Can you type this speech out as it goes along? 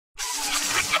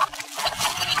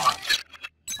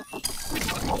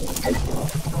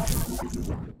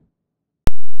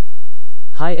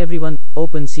Hi everyone,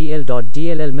 OpenCL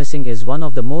dll missing is one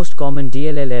of the most common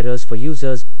DLL errors for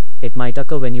users. It might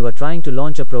occur when you are trying to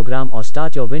launch a program or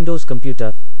start your Windows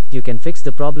computer. You can fix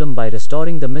the problem by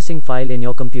restoring the missing file in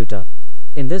your computer.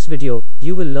 In this video,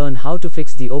 you will learn how to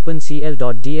fix the OpenCL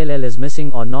dll is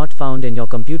missing or not found in your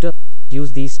computer.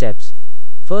 Use these steps.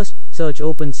 First, search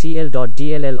OpenCL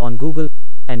dll on Google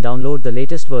and download the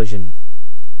latest version.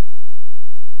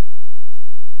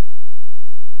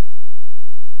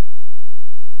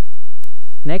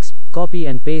 Next, copy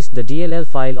and paste the DLL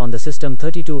file on the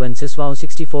System32 and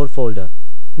Syswow64 folder.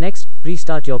 Next,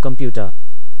 restart your computer.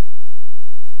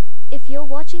 If you're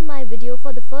watching my video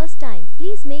for the first time,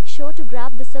 please make sure to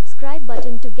grab the subscribe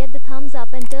button to get the thumbs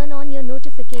up and turn on your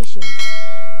notifications,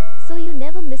 so you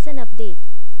never miss an update.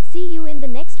 See you in the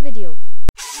next video.